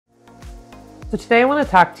So today I want to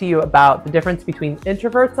talk to you about the difference between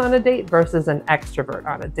introverts on a date versus an extrovert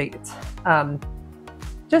on a date.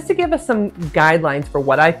 Just to give us some guidelines for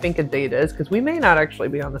what I think a date is, because we may not actually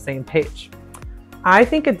be on the same page. I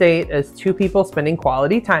think a date is two people spending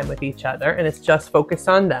quality time with each other, and it's just focused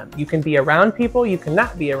on them. You can be around people, you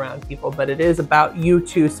cannot be around people, but it is about you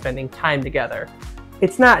two spending time together.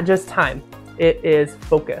 It's not just time, it is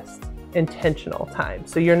focused, intentional time.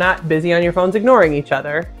 So you're not busy on your phones ignoring each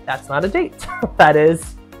other. That's not a date. That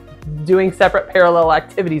is doing separate parallel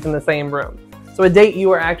activities in the same room. So a date,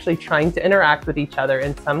 you are actually trying to interact with each other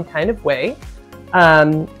in some kind of way.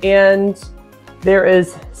 And there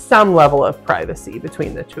is some level of privacy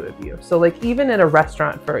between the two of you. So like even in a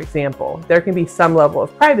restaurant, for example, there can be some level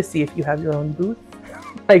of privacy if you have your own booth.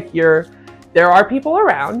 There are people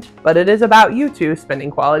around, but it is about you two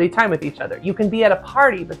spending quality time with each other. You can be at a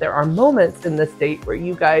party, but there are moments in this date where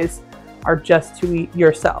you guys are just to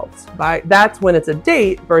yourselves. That's when it's a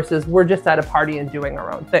date versus we're just at a party and doing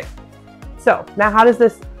our own thing. So now how does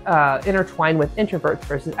this intertwine with introverts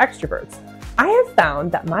versus extroverts? I have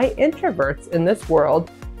found that my introverts in this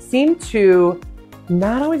world seem to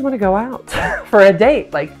not always want to go out for a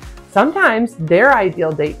date. Like sometimes their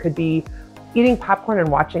ideal date could be eating popcorn and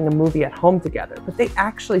watching a movie at home together, but they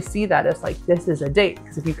actually see that as like, this is a date.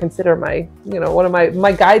 Because if you consider one of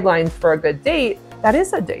my guidelines for a good date, that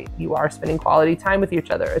is a date. You are spending quality time with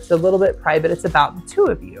each other. It's a little bit private. It's about the two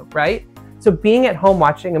of you, right? So being at home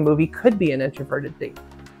watching a movie could be an introverted date,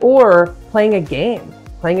 or playing a game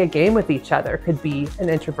with each other could be an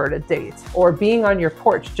introverted date, or being on your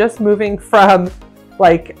porch, just moving from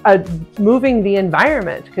moving the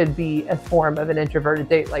environment could be a form of an introverted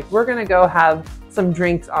date. Like we're gonna go have some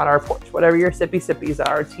drinks on our porch, whatever your sippy sippies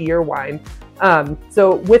are, tea or wine.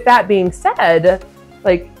 So with that being said,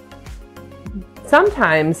 like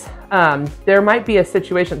sometimes there might be a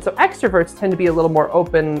situation. So extroverts tend to be a little more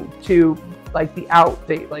open to like the out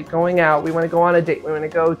date, like going out, we want to go on a date, we want to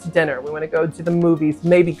go to dinner, we want to go to the movies,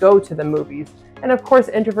 maybe go to the movies. And of course,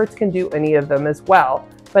 introverts can do any of them as well.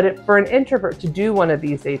 But for an introvert to do one of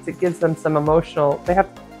these dates, it gives them they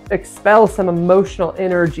have to expel some emotional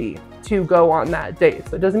energy to go on that date.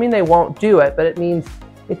 So it doesn't mean they won't do it, but it means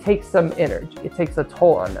it takes some energy. It takes a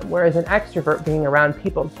toll on them. Whereas an extrovert being around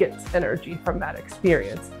people gets energy from that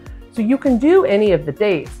experience. So you can do any of the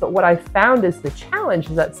dates, but what I found is the challenge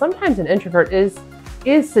is that sometimes an introvert is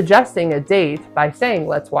suggesting a date by saying,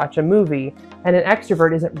 let's watch a movie, and an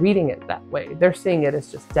extrovert isn't reading it that way. They're seeing it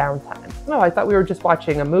as just downtime. Oh, I thought we were just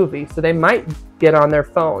watching a movie. So they might get on their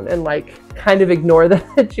phone and kind of ignore the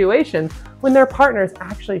situation when their partner is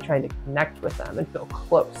actually trying to connect with them and feel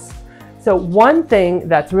close. So one thing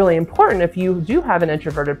that's really important if you do have an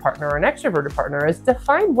introverted partner or an extroverted partner is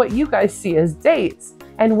define what you guys see as dates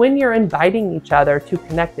and when you're inviting each other to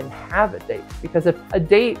connect and have a date. Because if a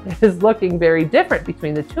date is looking very different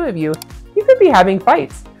between the two of you, you could be having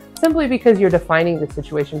fights simply because you're defining the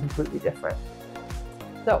situation completely different.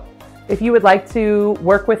 So if you would like to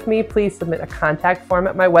work with me, please submit a contact form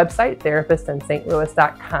at my website,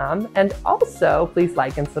 therapistintstlouis.com. And also please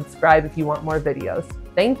like and subscribe if you want more videos.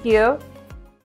 Thank you.